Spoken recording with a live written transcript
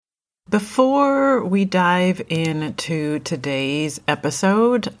Before we dive into today's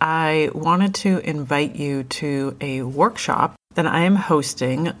episode, I wanted to invite you to a workshop that I am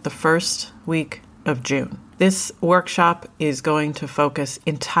hosting the first week of June. This workshop is going to focus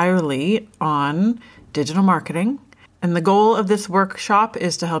entirely on digital marketing. And the goal of this workshop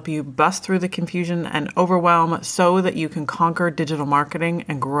is to help you bust through the confusion and overwhelm so that you can conquer digital marketing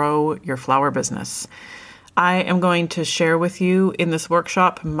and grow your flower business. I am going to share with you in this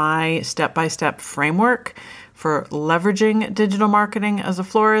workshop my step-by-step framework for leveraging digital marketing as a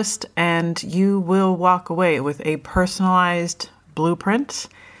florist, and you will walk away with a personalized blueprint,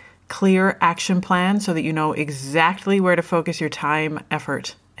 clear action plan so that you know exactly where to focus your time,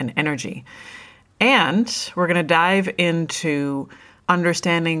 effort, and energy. And we're going to dive into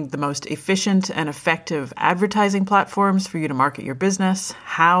understanding the most efficient and effective advertising platforms for you to market your business,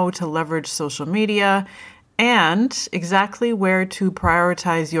 how to leverage social media, and exactly where to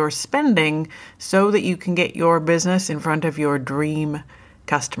prioritize your spending so that you can get your business in front of your dream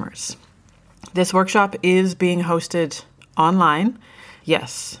customers. This workshop is being hosted online.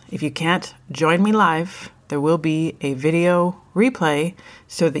 Yes, if you can't join me live, there will be a video replay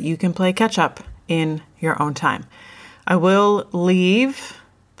so that you can play catch up in your own time. I will leave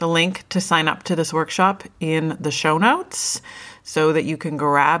the link to sign up to this workshop in the show notes so that you can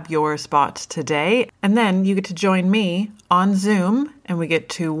grab your spot today. And then you get to join me on Zoom and we get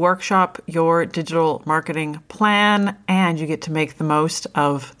to workshop your digital marketing plan and you get to make the most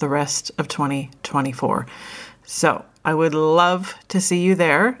of the rest of 2024. So I would love to see you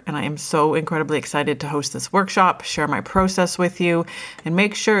there. And I am so incredibly excited to host this workshop, share my process with you, and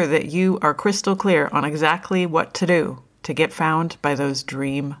make sure that you are crystal clear on exactly what to do to get found by those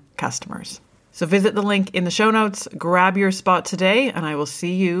dream customers. So visit the link in the show notes, grab your spot today, and I will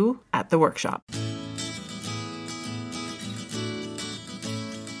see you at the workshop.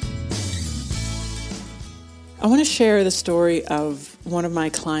 I want to share the story of one of my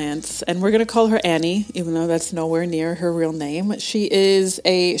clients, and we're going to call her Annie, even though that's nowhere near her real name. She is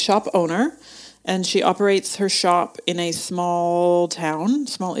a shop owner, and she operates her shop in a smallish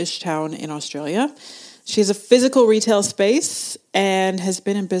town in Australia. She has a physical retail space and has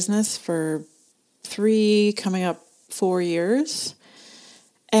been in business for 3, coming up 4 years.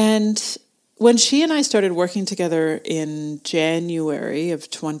 And when she and I started working together in January of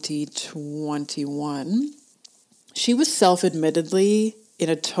 2021, she was self-admittedly in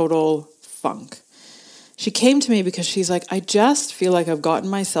a total funk. She came to me because she's like, I just feel like I've gotten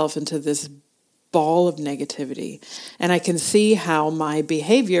myself into this ball of negativity. And I can see how my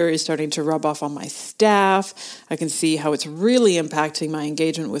behavior is starting to rub off on my staff. I can see how it's really impacting my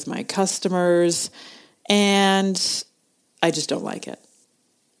engagement with my customers. And I just don't like it.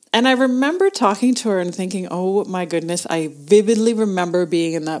 And I remember talking to her and thinking, oh my goodness, I vividly remember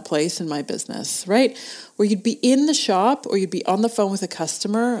being in that place in my business, right? Where you'd be in the shop or you'd be on the phone with a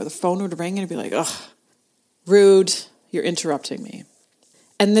customer or the phone would ring and it'd be like, ugh, rude, you're interrupting me.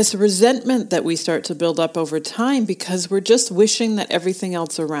 And this resentment that we start to build up over time because we're just wishing that everything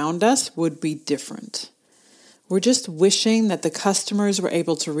else around us would be different. We're just wishing that the customers were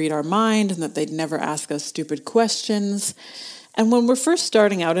able to read our mind and that they'd never ask us stupid questions. And when we're first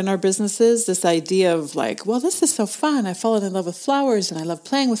starting out in our businesses, this idea of like, well, this is so fun. I've fallen in love with flowers and I love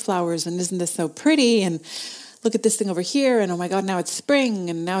playing with flowers and isn't this so pretty? And look at this thing over here and oh my God, now it's spring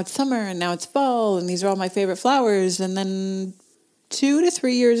and now it's summer and now it's fall and these are all my favorite flowers. And then 2 to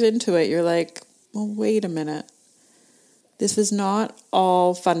 3 years into it, you're like, well, wait a minute. This is not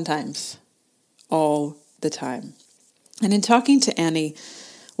all fun times all the time. And in talking to Annie,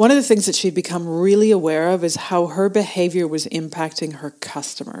 one of the things that she'd become really aware of is how her behavior was impacting her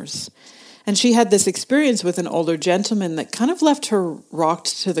customers. And she had this experience with an older gentleman that kind of left her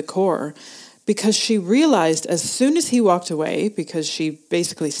rocked to the core because she realized as soon as he walked away, because she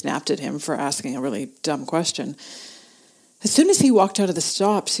basically snapped at him for asking a really dumb question, as soon as he walked out of the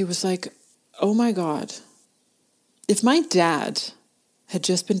shop, she was like, oh my God, if my dad had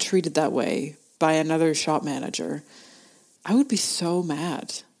just been treated that way by another shop manager, I would be so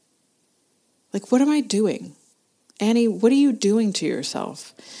mad. Like, what am I doing? Annie, what are you doing to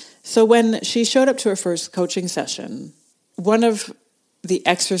yourself? So when she showed up to her first coaching session, one of the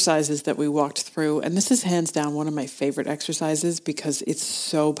exercises that we walked through, and this is hands down one of my favorite exercises because it's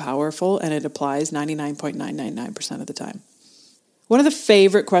so powerful and it applies 99.999% of the time. One of the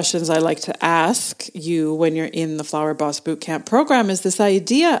favorite questions I like to ask you when you're in the Flower Boss Bootcamp program is this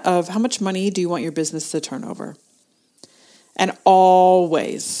idea of how much money do you want your business to turn over? And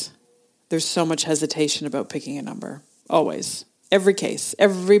always, there's so much hesitation about picking a number. Always. Every case.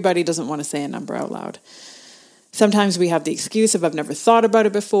 Everybody doesn't want to say a number out loud. Sometimes we have the excuse of I've never thought about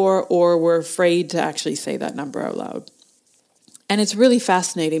it before, or we're afraid to actually say that number out loud. And it's really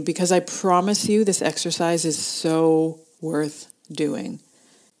fascinating because I promise you this exercise is so worth doing.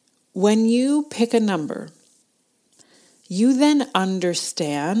 When you pick a number, you then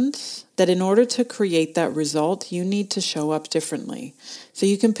understand that in order to create that result, you need to show up differently. So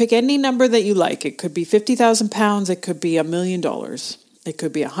you can pick any number that you like. It could be 50,000 pounds. It could be $1 million. It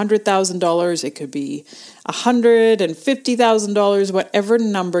could be $100,000. It could be $150,000, whatever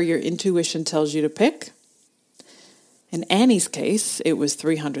number your intuition tells you to pick. In Annie's case, it was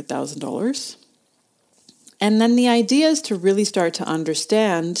 $300,000. And then the idea is to really start to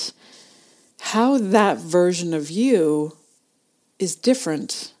understand how that version of you is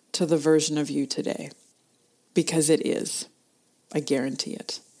different to the version of you today. Because it is. I guarantee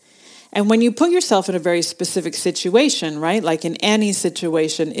it. And when you put yourself in a very specific situation, right? Like in Annie's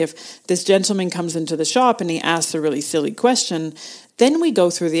situation, if this gentleman comes into the shop and he asks a really silly question, then we go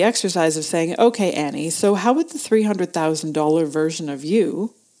through the exercise of saying, okay, Annie, so how would the $300,000 version of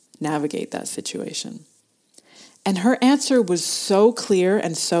you navigate that situation? And her answer was so clear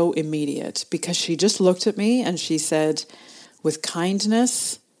and so immediate because she just looked at me and she said, with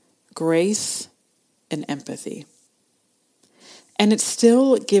kindness, grace, and empathy. And it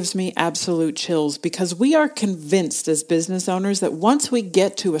still gives me absolute chills because we are convinced as business owners that once we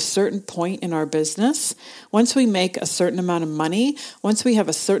get to a certain point in our business, once we make a certain amount of money, once we have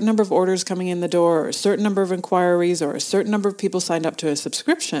a certain number of orders coming in the door, or a certain number of inquiries, or a certain number of people signed up to a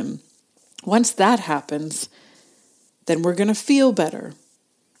subscription, once that happens, then we're going to feel better.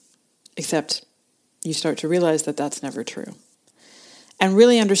 Except you start to realize that that's never true. And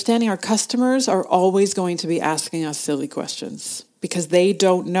really understanding our customers are always going to be asking us silly questions because they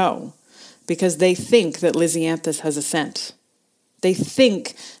don't know, because they think that Lisianthus has a scent. They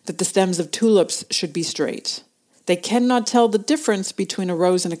think that the stems of tulips should be straight. They cannot tell the difference between a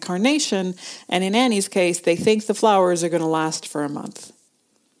rose and a carnation, and in Annie's case, they think the flowers are going to last for a month.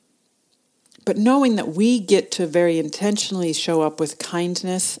 But knowing that we get to very intentionally show up with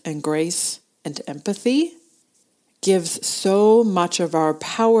kindness and grace and empathy gives so much of our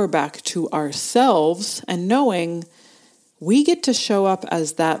power back to ourselves, and knowing we get to show up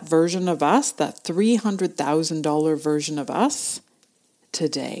as that version of us, that $300,000 version of us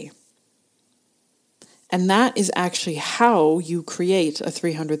today. And that is actually how you create a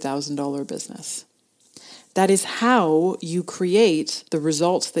 $300,000 business. That is how you create the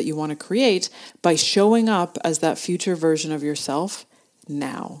results that you want to create by showing up as that future version of yourself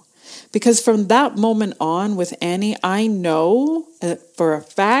now. Because from that moment on with Annie, I know for a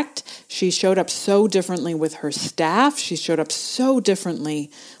fact she showed up so differently with her staff. She showed up so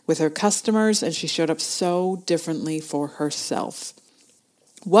differently with her customers, and she showed up so differently for herself.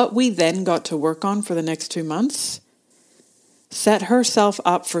 What we then got to work on for the next 2 months set herself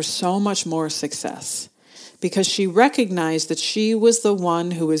up for so much more success because she recognized that she was the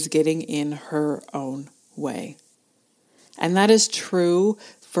one who was getting in her own way. And that is true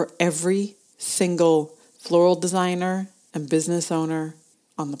for every single floral designer and business owner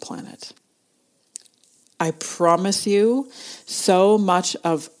on the planet. I promise you, so much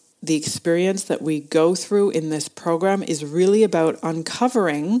of the experience that we go through in this program is really about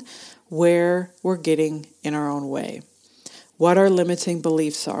uncovering where we're getting in our own way, what our limiting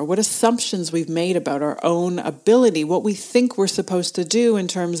beliefs are, what assumptions we've made about our own ability, what we think we're supposed to do in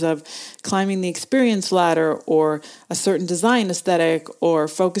terms of climbing the experience ladder or a certain design aesthetic or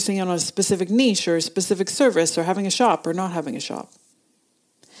focusing on a specific niche or a specific service or having a shop or not having a shop.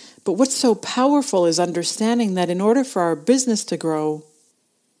 But what's so powerful is understanding that in order for our business to grow,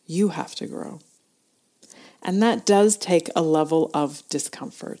 you have to grow. And that does take a level of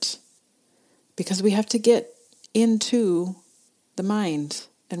discomfort because we have to get into the mind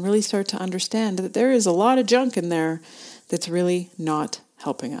and really start to understand that there is a lot of junk in there that's really not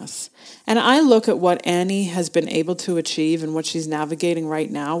helping us. And I look at what Annie has been able to achieve and what she's navigating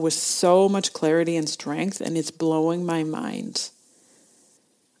right now with so much clarity and strength, and it's blowing my mind.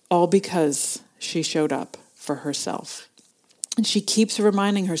 All because she showed up for herself. And she keeps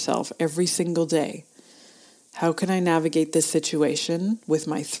reminding herself every single day, how can I navigate this situation with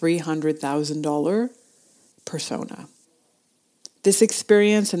my $300,000 persona? This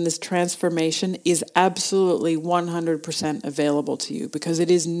experience and this transformation is absolutely 100% available to you because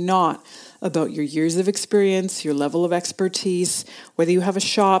it is not about your years of experience, your level of expertise, whether you have a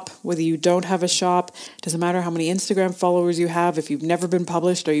shop, whether you don't have a shop. It doesn't matter how many Instagram followers you have, if you've never been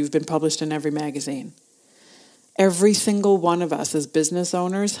published or you've been published in every magazine. Every single one of us as business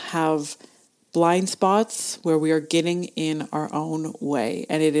owners have blind spots where we are getting in our own way,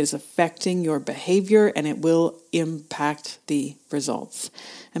 and it is affecting your behavior, and it will impact the results.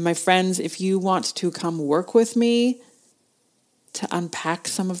 And my friends, if you want to come work with me to unpack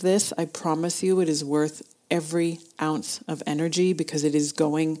some of this, I promise you it is worth every ounce of energy, because it is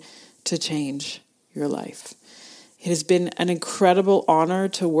going to change your life. It has been an incredible honor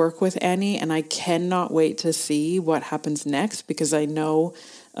to work with Annie, and I cannot wait to see what happens next, because I know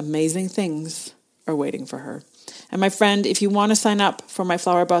amazing things are waiting for her. And my friend, if you want to sign up for my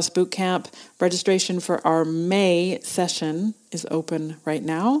Flower Boss Bootcamp, registration for our May session is open right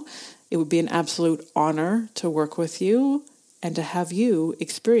now. It would be an absolute honor to work with you and to have you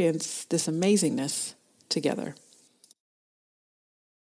experience this amazingness together.